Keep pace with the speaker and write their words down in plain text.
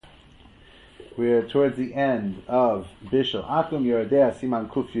We're towards the end of Bishul Akum, Yerodea, Siman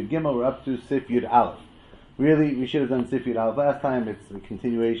Kuf Yud Gimel. We're up to Sif Yud Aleph. Really, we should have done Sif Yud Aleph last time. It's a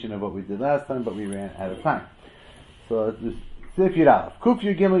continuation of what we did last time, but we ran out of time. So it's Sif Yud Aleph. Kuf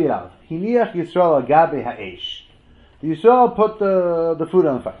Yud Gimel Yud Aleph. Hiniach Yisrael agabe ha'esh. The Yisrael put the food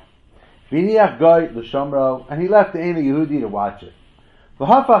on the fire. V'hiniach goy l'shomro, and he left the Ein Yehudi to watch it.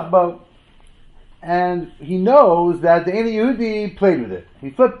 V'hafach bo, and he knows that the Ein Yehudi played with it. He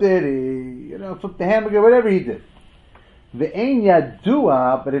flipped it, he flipped the hamburger, whatever he did. Ve'ein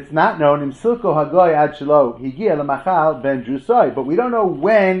yadua, but it's not known. Imsilko hagoy ad shelo higia lemachal ben drusai. But we don't know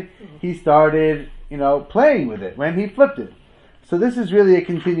when he started, playing with it, when he flipped it. So this is really a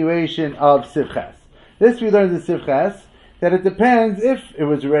continuation of Sivches. This we learned in Sivches, that it depends if it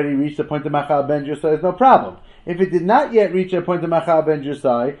was already reached the point of machal ben drusai, there's no problem. If it did not yet reach a point of machal ben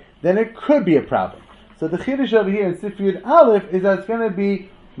drusai, then it could be a problem. So the chiddush over here in Sif Yud Aleph is that it's going to be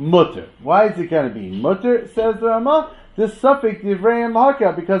mutter. Why is it going to be mutter? Says the Ramah. This suffix divrei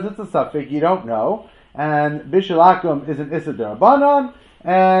mahaka, because it's a suffix you don't know, and Bishul Akum is an issa derabanan,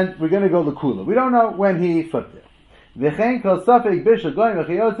 and we're going to go l'kula. We don't know when he flipped it. V'chein kol suffix Bishul goyim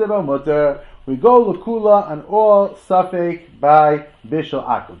v'chiyotze bo mutter. We go l'kula on all suffix by Bishul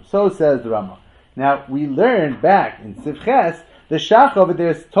Akum. So says the Ramah. Now we learned back in Sivches. The Shach over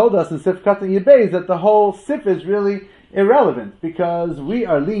there told us in Sif Katan Yibez that the whole Sif is really irrelevant because we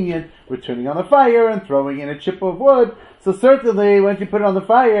are lenient. We're turning on the fire and throwing in a chip of wood. So certainly, once you put it on the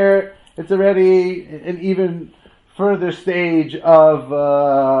fire, it's already an even further stage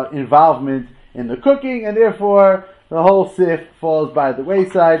of involvement in the cooking, and therefore the whole Sif falls by the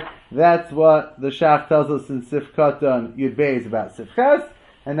wayside. That's what the Shach tells us in Sif Katan Yibez about Sif Ches,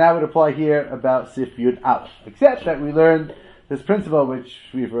 and that would apply here about Sif Yud Aleph. Except that we learned this principle, which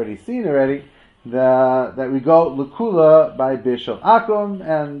we've already seen that we go l'kula by Bishul Akum,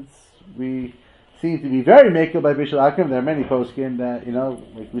 and we seem to be very makel by Bishul Akum. There are many poskim that,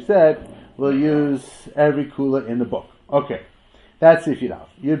 like we said, will use every kula in the book. Okay, that's Sif Yud Aleph.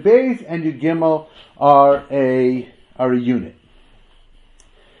 Yud Beis and Yud Gimel are a unit.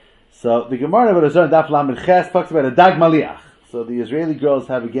 So the Gemara of Azar Daf Lamed Ches talks about a dag maliach. So the Israeli girls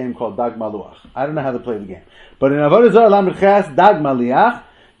have a game called dag maluach. I don't know how to play the game. But in Avodah Zarah Lamed Ches, dag maliach,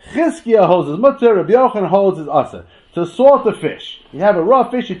 Chizkiah holds his mutter, Rabbi Yochanan holds his asa. To salt a fish. You have a raw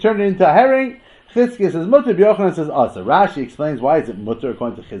fish, you turn it into a herring, Chizkiah says mutter, Rabbi Yochanan says asa. Rashi explains why is it mutter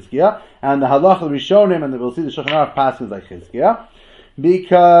according to Chizkiah, and the halach Rishonim, and we'll see the Shulchan Aruch passes like Chizkiah,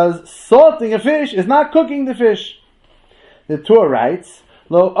 because salting a fish is not cooking the fish. The Torah writes,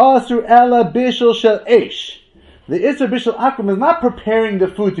 Lo asur ela bishul shel eish. The Isser Bishul Akum is not preparing the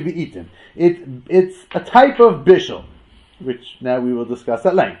food to be eaten. It's a type of Bishul, which now we will discuss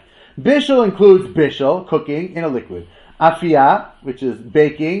at length. Bishul includes Bishul, cooking in a liquid. Afiyah, which is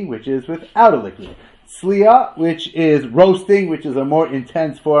baking, which is without a liquid. Sliya, which is roasting, which is a more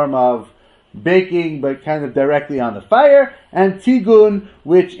intense form of baking, but kind of directly on the fire. And Tigun,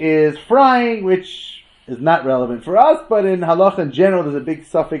 which is frying, which is not relevant for us, but in Halach in general, there's a big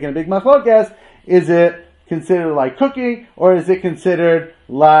suffix and a big machlokas. Is it considered like cooking, or is it considered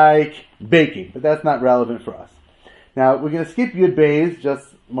like baking? But that's not relevant for us. Now, we're going to skip Yud Beis just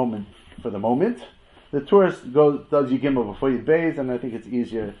for the moment. The Torah does Yud Gimel before Yud Beis, and I think it's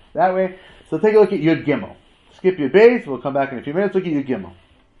easier that way. So take a look at Yud Gimel. Skip Yud Beis, we'll come back in a few minutes, look at Yud Gimel.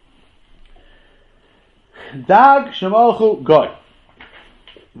 Dag Shemalchu Goy.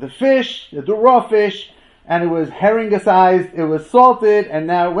 The fish, the raw fish, and it was herring-sized, it was salted, and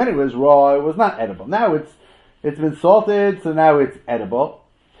now when it was raw, it was not edible. Now it's been salted, so now it's edible.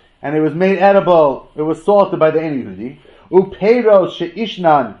 And it was made edible, it was salted by the Ein Yehudi. Upeiros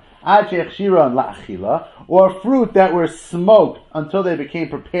she'ishnan ad she'echshiran la'achila, or fruit that were smoked until they became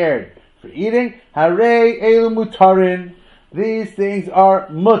prepared for eating. Harei elu mutarin. These things are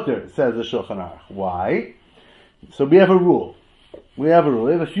mutter, says the Shulchan Aruch. Why? So we have a rule. We have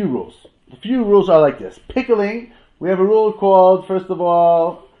a few rules. The few rules are like this. Pickling, we have a rule called, first of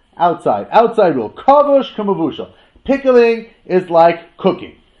all, outside rule. Kavush kamavushal. Pickling is like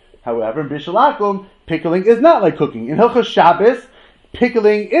cooking. However, in Bishul Akum, pickling is not like cooking. In Hilchos Shabbos,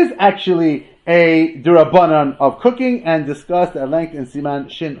 pickling is actually a derabanan of cooking and discussed at length in Siman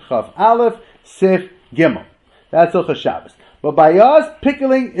Shin Chav Aleph, Sif Gimel. That's Hilchos Shabbos. But by us,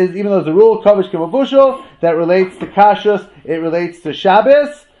 pickling is, even though there's a rule, kavush kamavushal, that relates to kashrus, it relates to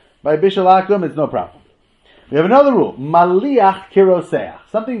Shabbos. By Bishul Akum, it's no problem. We have another rule, maliach kiroseach,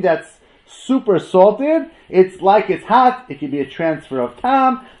 something that's super salted. It's like it's hot. It can be a transfer of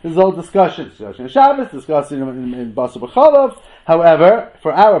tam. There's a whole discussion in Shabbos, discussing in Basar B'Chalav. However,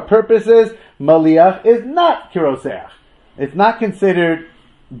 for our purposes, maliach is not kiroseach. It's not considered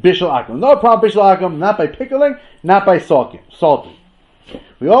Bishul Akum. No problem Bishul Akum, not by pickling, not by salting.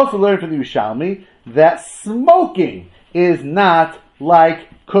 We also learned from the Yerushalmi that smoking is not like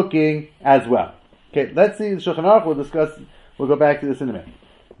cooking as well. Okay, let's see the Shulchan Aruch. We'll go back to this in a minute.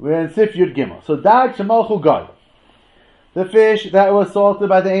 We're in Sif Yud Gimel. So dag shemalchu goy, the fish that was salted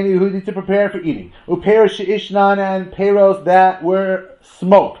by the Ein Yehudi to prepare for eating. Uperos sheishnan, and peros that were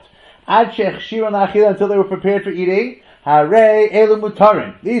smoked. Ad shechshiron achila, until they were prepared for eating. Harei elu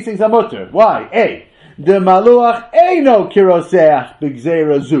mutarin. These things are mutar. Why? A. The maluach eino kiroseach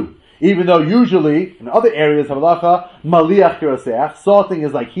b'gzeira zu. Even though usually in other areas of halacha, maliach kiroseach, salting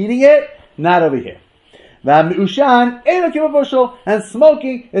is like heating it, not over here. V'amiushan eino kimavushal, and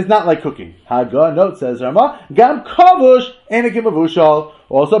smoking is not like cooking. Haga note says Rama, gam kavush eino kimavushal.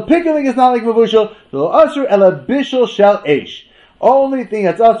 Also pickling is not like mavushal. Lo asur ela bishul shel eish. Only thing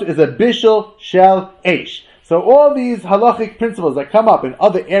that's asur is a bishul shel eish. So all these halachic principles that come up in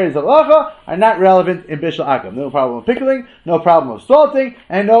other areas of halacha are not relevant in Bishul Akum. No problem of pickling, no problem of salting,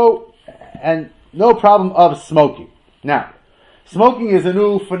 and no problem of smoking. Now, smoking is a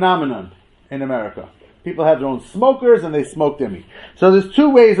new phenomenon in America. People have their own smokers and they smoke their meat. So there's two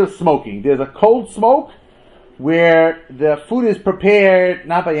ways of smoking. There's a cold smoke, where the food is prepared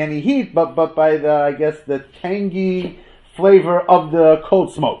not by any heat, but by the tangy flavor of the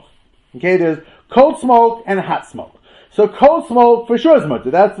cold smoke. Okay, there's cold smoke and hot smoke. So cold smoke for sure is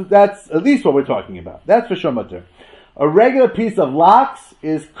mutter. That's at least what we're talking about. That's for sure mutter. A regular piece of lox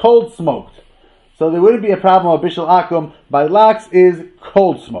is cold smoked. So there wouldn't be a problem of Bishul Akum. By lox is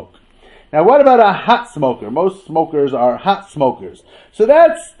cold smoke. Now what about a hot smoker? Most smokers are hot smokers. So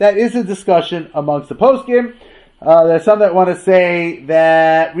that is a discussion amongst the poskim. There's some that want to say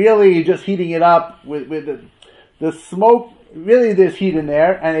that really just heating it up with the smoke, really there's heat in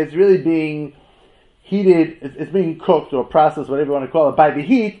there, and it's really being heated, it's being cooked or processed, whatever you want to call it, by the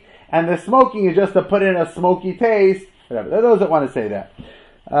heat, and the smoking is just to put in a smoky taste, whatever. There are those that want to say that.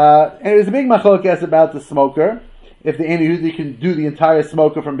 And there's a big machlokes about the smoker, if the Ein Yehudi can do the entire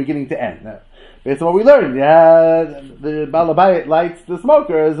smoker from beginning to end. Now, based on what we learned, the Balabayit lights the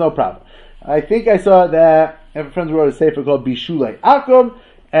smoker, is no problem. I think I saw that I have a friend who wrote a sefer called Bishul Akum,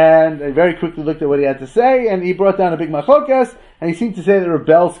 and I very quickly looked at what he had to say, and he brought down a big machlokes, and he seemed to say that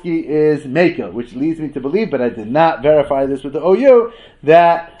Rebelsky is Mekel, which leads me to believe, but I did not verify this with the OU,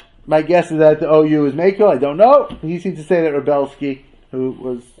 that my guess is that the OU is Mekel. I don't know. He seemed to say that Rebelsky, who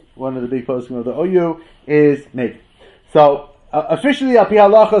was one of the big postmen of the OU, is Mekel. So, officially, al pi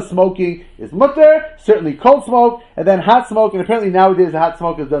halacha, smoking is mutter, certainly cold smoke, and then hot smoke, and apparently nowadays the hot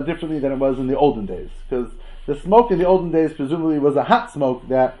smoke is done differently than it was in the olden days, because the smoke in the olden days presumably was a hot smoke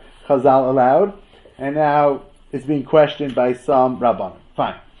that Chazal allowed, and now it's being questioned by some Rabbanim.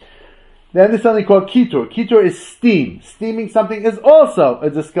 Fine. Then there's something called kitur. Kitur is steam. Steaming something is also a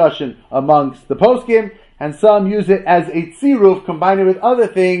discussion amongst the poskim, and some use it as a tziruf, combine it with other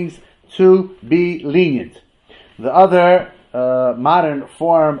things to be lenient. The other modern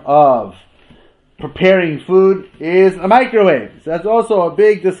form of preparing food is a microwave. So that's also a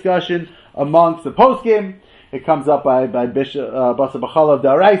big discussion amongst the poskim. It comes up by Bishop Basa B'chalav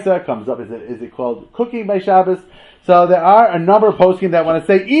Daraisa. Comes up, is it called cooking by Shabbos? So there are a number of poskim that want to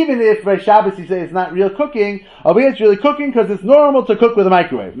say, even if by Shabbos you say it's not real cooking, albeit it's really cooking because it's normal to cook with a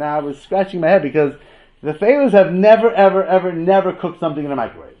microwave. Now I was scratching my head because the Thailers have never cooked something in a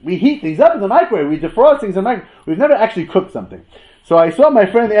microwave. We heat things up in the microwave. We defrost things in the microwave. We've never actually cooked something. So I saw my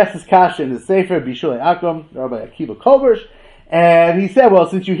friend ask this kasha in his sefer Bishul Akum, Rabbi Akiva Kolbersh, and he said, well,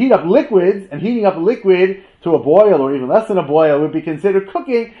 since you heat up liquids, and heating up a liquid to a boil, or even less than a boil, would be considered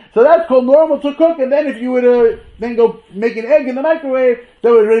cooking, so that's called normal to cook, and then if you were to then go make an egg in the microwave,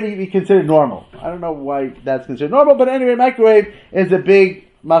 that would really be considered normal. I don't know why that's considered normal, but anyway, microwave is a big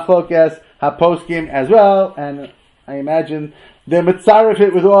machlokes haposkim as well, and I imagine they're mitzaref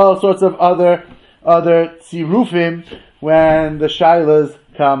it with all sorts of other tzirufim when the shailas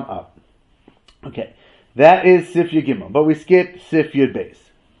come up. Okay. That is Sif Yud Gimel, but we skip Sif Yud Beis.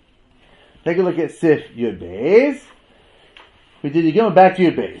 Take a look at Sif Yud Beis. We did Yud Gimel, back to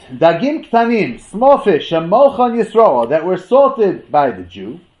Yud Beis. Dagim ktanim, small fish, shamolchan yisroel, that were salted by the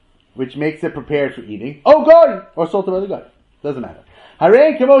Jew, which makes it prepared for eating. Oh, goy! Or salted by the goy. Doesn't matter.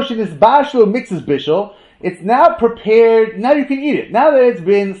 Harei kamoshin is bashlu mixes bishul. It's now prepared, now you can eat it. Now that it's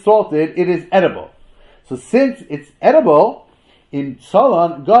been salted, it is edible. So since it's edible, in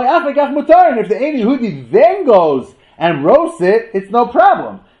Solon, goy afekach mutar, and if the Ein Yehudi then goes and roasts it, it's no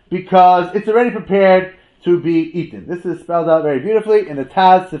problem, because it's already prepared to be eaten. This is spelled out very beautifully in the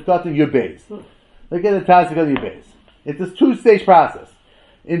Taz Sifkatim Yud Beis. Look at the Taz Sifkatim Yud Beis. It's this two-stage process.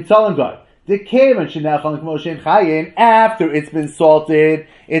 In Solon goy, After it's been salted,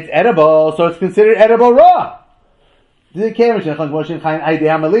 it's edible, so it's considered edible raw. Through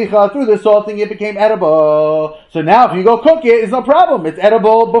the salting, it became edible. So now, if you go cook it, it's no problem. It's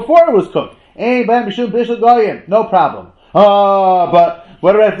edible before it was cooked. No problem. But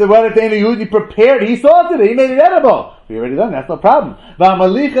what if the Yehudi prepared? He salted it. He made it edible. We already done. That's no problem. They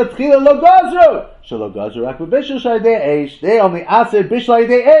only asked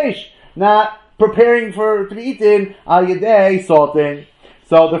bishul, not preparing to be eaten al yedei salting.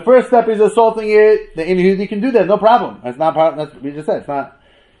 So the first step is salting it. The Yehudi can do that. No problem. That's not part. That's what we just said. It's not.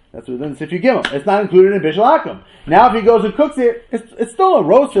 That's within Sif Gimel. It's not included in Bishul Akum. Now, if he goes and cooks it, it's still a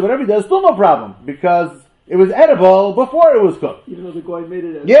roast. Whatever he does, still no problem because it was edible before it was cooked. Even though the guy made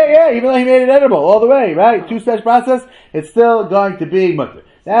it edible. Yeah, even though he made it edible all the way, right? 2-stage process, it's still going to be mutter.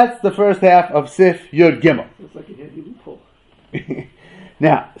 That's the first half of Sif Yud Gimel. It's like a handy loophole.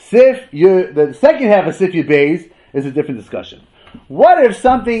 Now, the second half of Sif Yud Beis is a different discussion. What if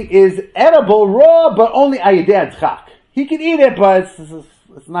something is edible raw, but only ayidei adchak? He can eat it, but it's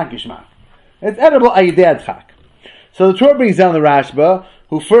not gishmak. It's edible ayidei adchak. So the Torah brings down the Rashba,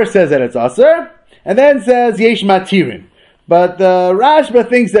 who first says that it's aser, and then says yesh matirin. But the Rashba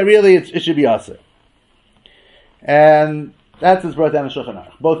thinks that really it should be aser. And that's what's brought down in Shulchan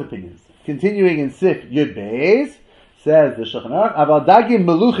Aruch. Both opinions. Continuing in Sif Yud Beis, says the Shulchan Aruch, Aval dagim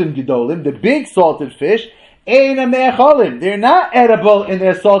meluchim gedolim, the big salted fish, they're not edible in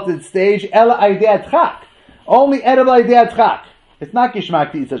their salted stage, ela aidei adchak. Only edible aidei adchak. It's not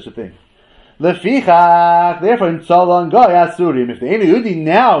gishmak to eat such a thing. Lefichach, therefore, in tzalon goy asurim. If the Yehudi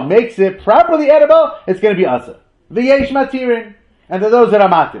now makes it properly edible, it's going to be aser. The yesh matirin, and those that are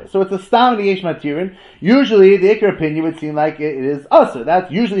matir. So it's a stam the yesh matirin. Usually, the ikar opinion would seem like it is aser. That's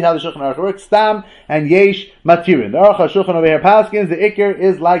usually how the Shulchan Aruch works: stam and yesh matirin. The Aruch HaShulchan over here, Paskins, the ikar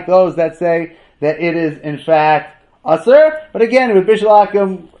is like those that say that it is in fact aser. But again, with Bishul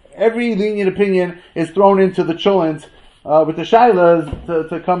Akum, every lenient opinion is thrown into the cholent with the shailas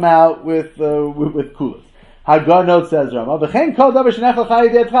to come out with kulas. Hagar note says Rama,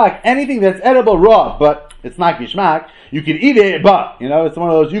 anything that's edible raw, but it's not gishmak, you can eat it, but it's one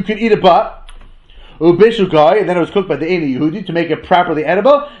of those you can eat it, but Bishul guy, and then it was cooked by the Eini Yehudi to make it properly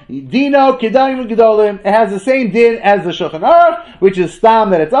edible. Dino kedayim gedolim. It has the same din as the Shulchan Aruch, which is stam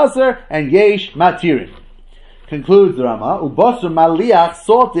that it's aser and yesh matirin. Concludes the Rama. Ubosur maliach,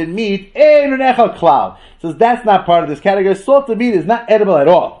 salted meat ein nechal klal. Says that's not part of this category. Salted meat is not edible at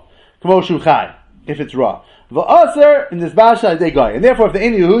all. Kmo shuchai, if it's raw. V'aser in this basha they guy, and therefore if the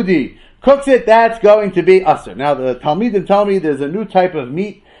Eini Yehudi cooks it, that's going to be aser. Now the Talmidim tell me there's a new type of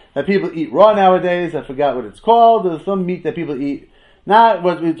meat that people eat raw nowadays. I forgot what it's called. There's some meat that people eat. Not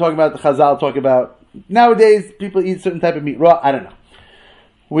what we're talking about, the Chazal talk about. Nowadays, people eat certain type of meat raw. I don't know.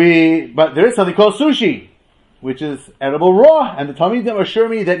 But there is something called sushi, which is edible raw. And the Talmidim assure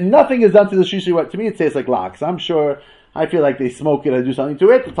me that nothing is done to the sushi. To me, it tastes like lox. I feel like they smoke it or do something to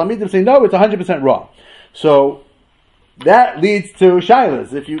it. The Talmidim say, no, it's 100% raw. So, that leads to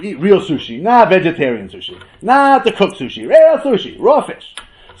shilas. If you eat real sushi, not vegetarian sushi, not the cooked sushi, real sushi, raw fish.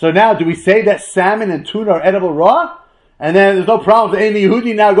 So now, do we say that salmon and tuna are edible raw? And then there's no problem. The Eini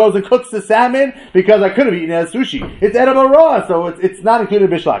Yehudi now goes and cooks the salmon because I could have eaten it as sushi. It's edible raw, so it's not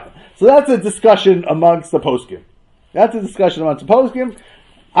included in Bishul Akum. So that's a discussion amongst the poskim.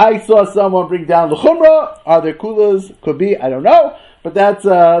 I saw someone bring down the chumrah. Are there kulas? Could be. I don't know. But that's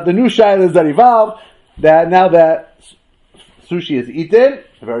the new shilas that evolved. That now that sushi is eaten,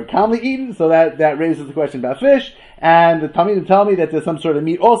 very commonly eaten, so that raises the question about fish. And the Talmidim tell me that there's some sort of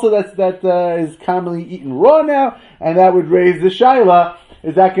meat also that is commonly eaten raw now, and that would raise the shaila: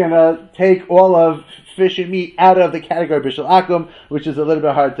 is that going to take all of fish and meat out of the category of Bishul Akum, which is a little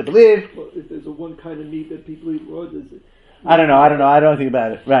bit hard to believe. Well, if there's a one kind of meat that people eat raw, does it? I don't know. I don't think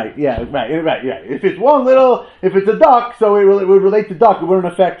about it. Right. Yeah. Right. If it's if it's a duck, so it would relate to duck. It wouldn't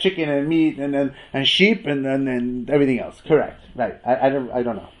affect chicken and meat and sheep and everything else. Correct. Right. I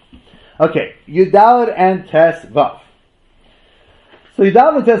don't know. Okay. Yudalad and Tes Vav. So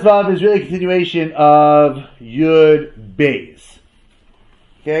Yudalad and Tes Vav is really a continuation of Yud Beis.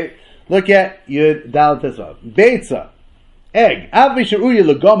 Okay. Look at Yud Dalad Tes Vav. Beitza, egg. Avi she'uya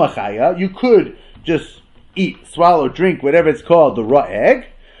l'goma chaya. You could just eat, swallow, drink, whatever it's called, the raw egg.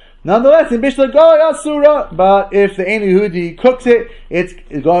 Nonetheless, in Bishul Goy Asura, but if the Eini Yehudi cooks it, it's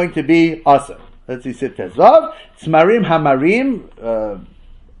going to be Asa. Let's see, Sif Tes Vav. Tzmarim hamarim,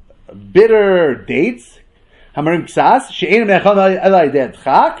 bitter dates. Hamarim ksas, she'enim nechal elai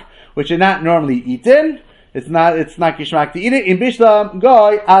de'adchak, which are not normally eaten. It's not gishmak to eat it. In Bishul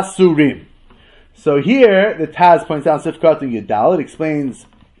Goy Asurim. So here, the Taz points out Sif Katan Yudal. It explains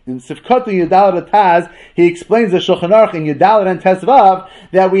In Sifkot Yudalat Taz, he explains the Shulchan Aruch in Yudalat and Tesvav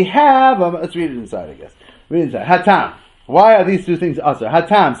that we have. Let's read it inside, I guess. Read it inside. Hatam. Why are these two things usher?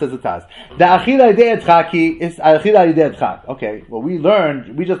 Hatam, says the Taz. The achila yidei edchaki is achila yidei edchak. Okay, well we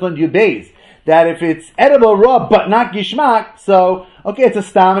just learned Yudbeis, that if it's edible raw but not gishmak, so okay, it's a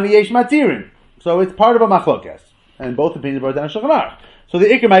stam and a yesh matirin. So it's part of a machlokes. And both opinions brought down Shulchan Aruch. So the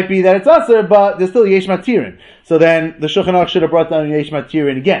ikr might be that it's usher, but there's still yesh matirin. So then the Shulchan Aruch should have brought down yesh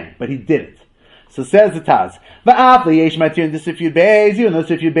matirin again, but he didn't. So says the Taz, Va'af the yesh matirin, this if you beis, even though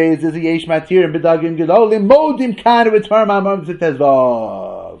if you beis is a yesh matirin, bedagim gedolim, modim kind of return my mom to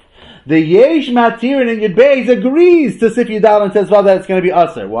tezvav. The yesh matirin in your beis agrees to sif yudal and tezvav that it's going to be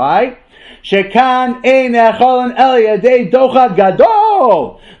usher. Why? Shekan ein echolan el yadei dochat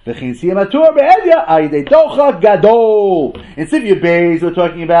gadol. V'chin siyam atur be'edya ayadei dochat gadol. In sif your beis, we're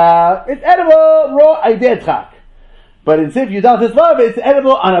talking about, it's edible, raw, ayadei edchak. But in Sif Yudal Tesvav, it's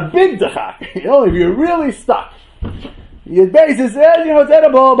edible on a big dachak. You know, if you're really stuck. Your base is, it's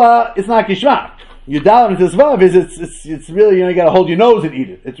edible, but it's not kishmak. Yudal and Tesvav is, it's really, you gotta hold your nose and eat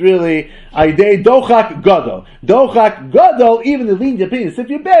it. It's really, Aidei Dochak Gadol. Dochak Gadol, even the lenient opinion, Sif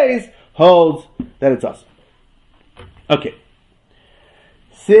Yudal holds that it's us. Okay.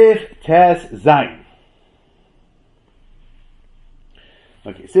 Sif Tes Zayin.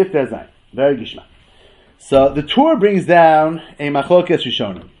 Okay, Sif Tes Zayin. Very gishmak. So the Torah brings down a machlokes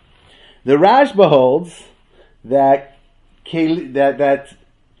rishonim. The Rashba holds that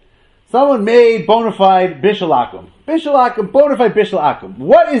someone made bona fide Bishul Akum. Bishul Akum, bona fide Bishul Akum.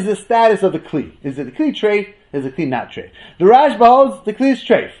 What is the status of the kli? Is it the kli treif? Is the kli not treif? The Rashba holds the kli is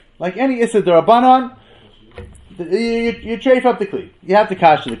treif. Like any Issa D'Rabbanan, you treif up the kli. You have to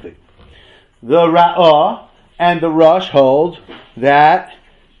kash the kli. The Ra'ah and the Rosh hold that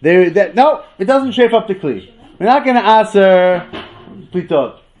no, it doesn't shape up the kli. We're not going to aser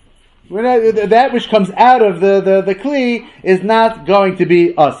plitot. That which comes out of the kli is not going to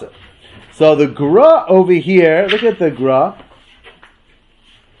be aser. So the gra over here, look at the gra.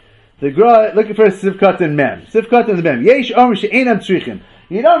 The gra, looking for sivkat and mem. Sivkat and mem. Yesh omer she'enam tzrichim.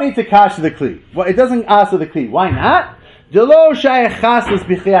 You don't need to kash the kli. Well, it doesn't aser the kli. Why not? Delo shayachas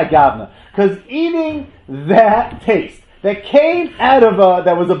l'sbichei agavna. Because eating that taste that came out of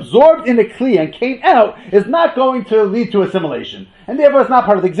that was absorbed in the kli and came out is not going to lead to assimilation, and therefore it's not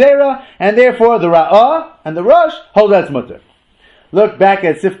part of the gzeira, and therefore the ra'ah and the rush hold that's mutter. Look back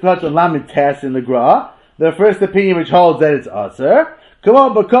at Sifkat and Lamed Tes in the Gra, the first opinion which holds that it's aser. Come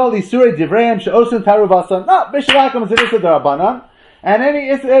on, bakol isurei divrayim she'osin taru basan. No, Bishul Akum is an issa d'Rabbanan, and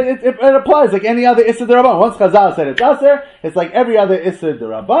it applies like any other issa d'Rabbanan. Once Chazal said it's aser, it's like every other issa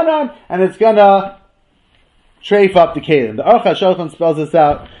d'Rabbanan, and it's gonna treif up the kelim. The Aruch HaShulchan spells this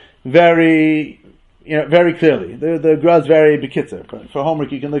out very clearly. The Gra is very bekitzer. But for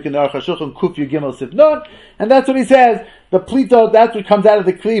homework, you can look in the Aruch HaShulchan Kuf Yud Gimel Sif Nun, and that's what he says. The plito, that's what comes out of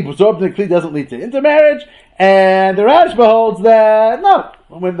the kli, absorbed in the kli, doesn't lead to intermarriage. And the Rashba holds that no,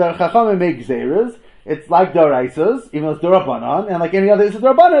 when the Chachamim make gzeiras, it's like Doraisas, even though it's Dorabanan, and like any other Issa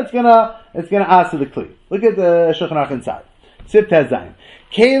Dorabanan, it's gonna ask to the kli. Look at the Shulchan Aruch inside. Sif Tes Zayin.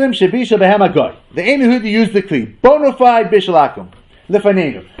 Kalim shebisha behem agoy. The ainu who use the kli. Bona fide bishul akum.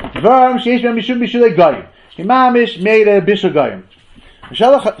 Lefanenu. Dvarim sheish ben mishum bishul goyim. Imamish made a bishul goyim.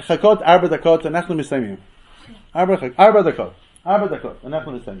 Mishalach chakot arba dakot. Anachnu misayim. Arba dakot.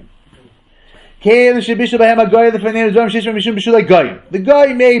 Anachnu misayim. Kalim shebisha behem agoy. Lefanenu. Dvarim sheish ben mishum bishul goyim. The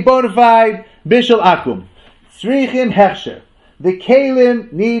goy made bona fide bishul akum. Tzrichim hechsher. The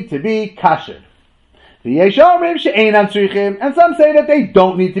kalim need to be kasher. And some say that they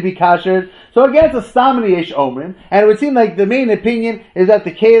don't need to be kashered. So again, it's a stam and yesh omrim, and it would seem like the main opinion is that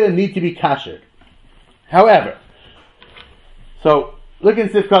the kelim need to be kashered. However, so look in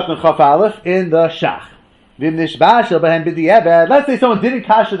Sifkat and Chaf Aleph in the Shach. Let's say someone didn't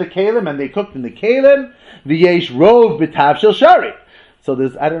kasher the kelim and they cooked in the kelim. The yesh rov b'tav shel shari. So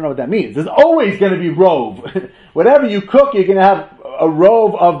I don't know what that means. There's always going to be rove. Whatever you cook, you're going to have a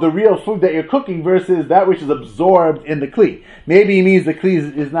rove of the real food that you're cooking versus that which is absorbed in the kli. Maybe he means the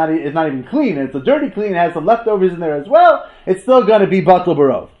kli is not even clean, and it's a dirty kli and has some leftovers in there as well. It's still going to be batal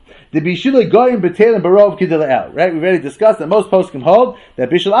barov. The bishul goyim betel barov kidel. Right? We've already discussed that most poskim hold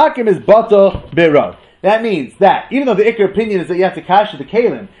that bishul akim is batal barov. That means that, even though the ikar opinion is that you have to kasher the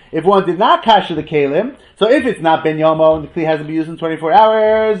kalim, if one did not kasher the kalim, so if it's not ben yomo and the kli hasn't been used in 24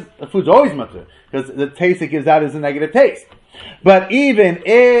 hours, the food's always mutter, because the taste it gives out is a negative taste. But even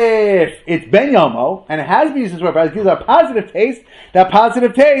if it's ben yomo, and it has been used in 24 hours, it gives out a positive taste, that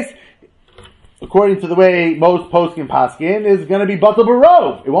positive taste according to the way most poskim paskin, is going to be batal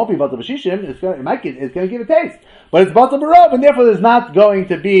barov. It won't be batal b'shishim. It's going to give a taste, but it's batal barov, and therefore there's not going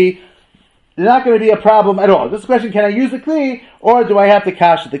to be a problem at all. This question: can I use the kli, or do I have to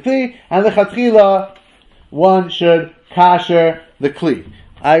kasher the kli? And lechatchila, one should kasher the kli.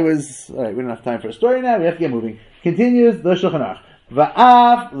 All right. We don't have time for a story now. We have to get moving. Continues the Shulchan Aruch.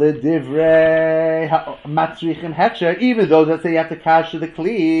 Va'af l'divrei matzrichim hechsher. Even though let's say you have to kasher the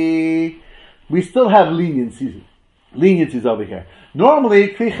kli, we still have leniencies over here. Normally,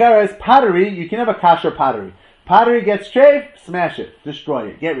 kli cheres pottery, you can have a kasher pottery. Pottery gets strafed, smash it, destroy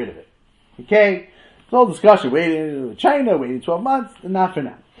it, get rid of it. Okay? It's all discussion. Waiting China, waiting 12 months, not for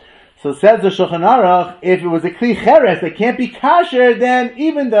now. So says the Shulchan Aruch, if it was a kli cheres that can't be kasher, then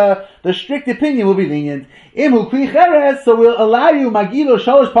even the strict opinion will be lenient. Imu kli cheres, so we'll allow you magilo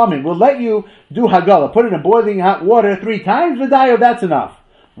shalosh pamim. We'll let you do hagala, put it in boiling hot water 3 times. V'dayo, that's enough.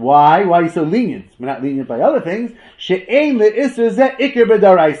 Why? Why are you so lenient? We're not lenient by other things. She'ein le'isr zeh ikr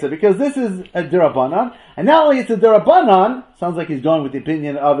b'daraisa, because this is a derabanan, and not only it's a derabanan, sounds like he's going with the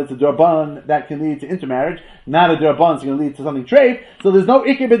opinion of it's a derabanan that can lead to intermarriage, not a derabanan that's going to lead to something treif. So there's no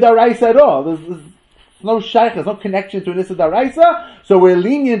ikr b'daraisa at all. There's no shaykh, there's no connection to an isra daraisa. So we're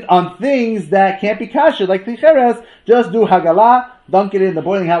lenient on things that can't be kasher, like ticheres. Just do hagala, dunk it in the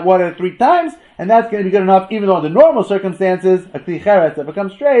boiling hot water 3 times, and that's going to be good enough, even though under normal circumstances, a ticheres that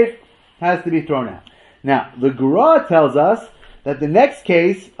becomes treif has to be thrown out. Now, the Gra tells us that the next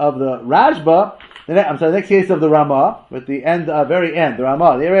case of the Rajba, the next case of the Ramah, with the end, very end, the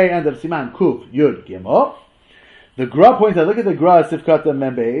Ramah, the very end of Siman Kuf Yud Gimel. The Gra points out, look at the Gra Sifkat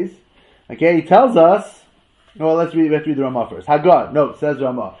Membez. Okay, he tells us, well, let's read the Ramah first. Hagar, no, says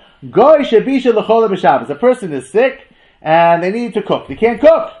Ramah. Goy shebisha l'chol b'Shabbos. A person is sick, and they need to cook. They can't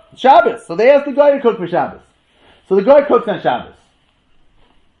cook. It's Shabbos. So they ask the guy to cook for Shabbos. So the guy cooks on Shabbos.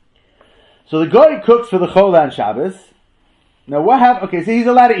 So the guy cooks for the chola on Shabbos. Now what happens? Okay, so he's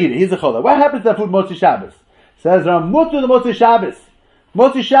allowed to eat it. He's a chola. What happens to that food Motzi Shabbos? Says Mutu the Motzi Shabbos.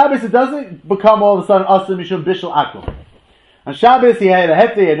 Motzi Shabbos, it doesn't become all of a sudden Asur Mishum Bishul Akum. On Shabbos he had a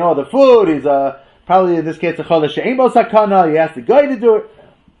hefty, he had no other food. He's probably in this case a chola she'ein bo sakana. He asked the guy to do it.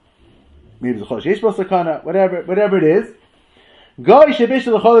 Maybe it's a chola she'esh bo sakana. Whatever it is. Guy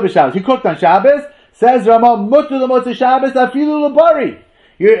shebishul l'chola b'Shabbos. He cooked on Shabbos. Says Ramah Mutu the Motzi Shabbos afilu lebari.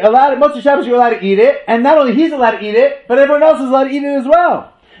 You're allowed, Motzi Shabbos, you're allowed to eat it, and not only he's allowed to eat it, but everyone else is allowed to eat it as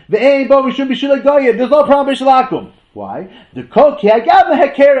well. There's no problem b'Shul Akum. Why? The kol ki hagav the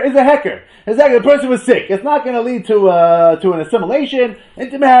heker is a heker. Exactly, the person was sick. It's not going to lead to an assimilation,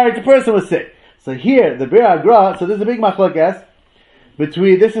 intermarriage. The person was sick. So here, the Bir Agra. So there's a big machlokes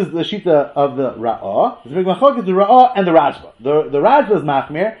between. This is the shita of the Ra'ah. There's a big machlokes the Ra'ah and the Rajba. The Rajba is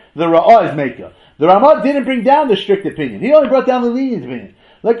machmir. The Ra'ah is meika. The Ramah didn't bring down the strict opinion. He only brought down the lenient opinion.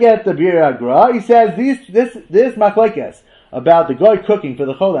 Look at the Bir Agra. He says this machlokes about the goy cooking for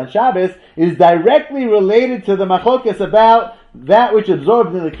the chol on Shabbos is directly related to the machlokes about that which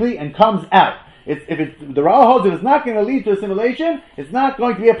absorbs in the kli and comes out. The Ra'ah holds if it's not going to lead to assimilation, it's not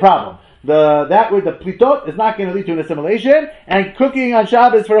going to be a problem. That with the plitot is not going to lead to an assimilation, and cooking on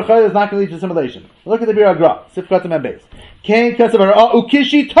Shabbos for a chol is not going to lead to assimilation. Look at the Bir Agra. Sifkat Membez. Kain kasav ra'ah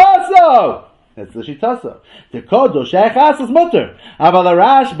ukishitaso. That's the shitasa. The kodo sheichas is mutter. Aval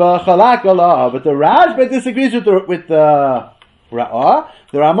the Rashba chalak Allah. But the Rashba disagrees with the Ra'ah.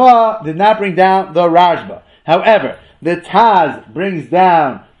 The Ramah did not bring down the Rashba. However, the Taz brings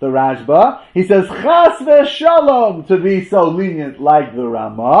down the Rashba. He says chas v'shalom to be so lenient like the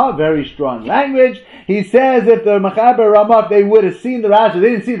Ramah. Very strong language. He says if the Machaber Ramah, if they would have seen the Rashba, they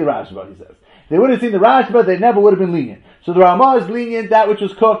didn't see the Rashba. He says they would have seen the Rashba, they never would have been lenient. So the Ramah is lenient. That which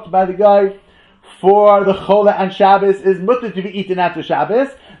was cooked by the guy for the chola and Shabbos is mutter to be eaten after Shabbos.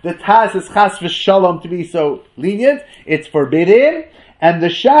 The Taz is chas v'shalom to be so lenient. It's forbidden. And the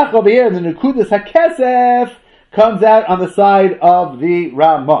shach over here, the nekudas hakesef, comes out on the side of the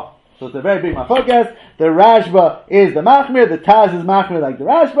Ramah. So it's a very big mafocus. The Rashba is the machmir. The Taz is machmir like the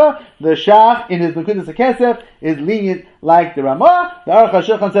Rashba. The shach in his nekudas hakesef is lenient like the Ramah. The Aruch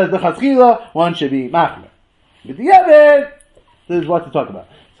HaShulchan says the chatzchila one should be machmir. But the other, this is what to talk about.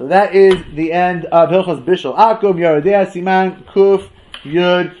 So that is the end of Hilchos Bishul Akum Yerodea Siman Kuf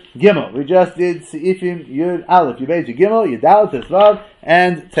Yud Gimel. We just did Seifim Yud Aleph, Yud Beis, Yud Gimel, Yud Dalet, Tez Vav,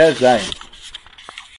 and Tez Zayin.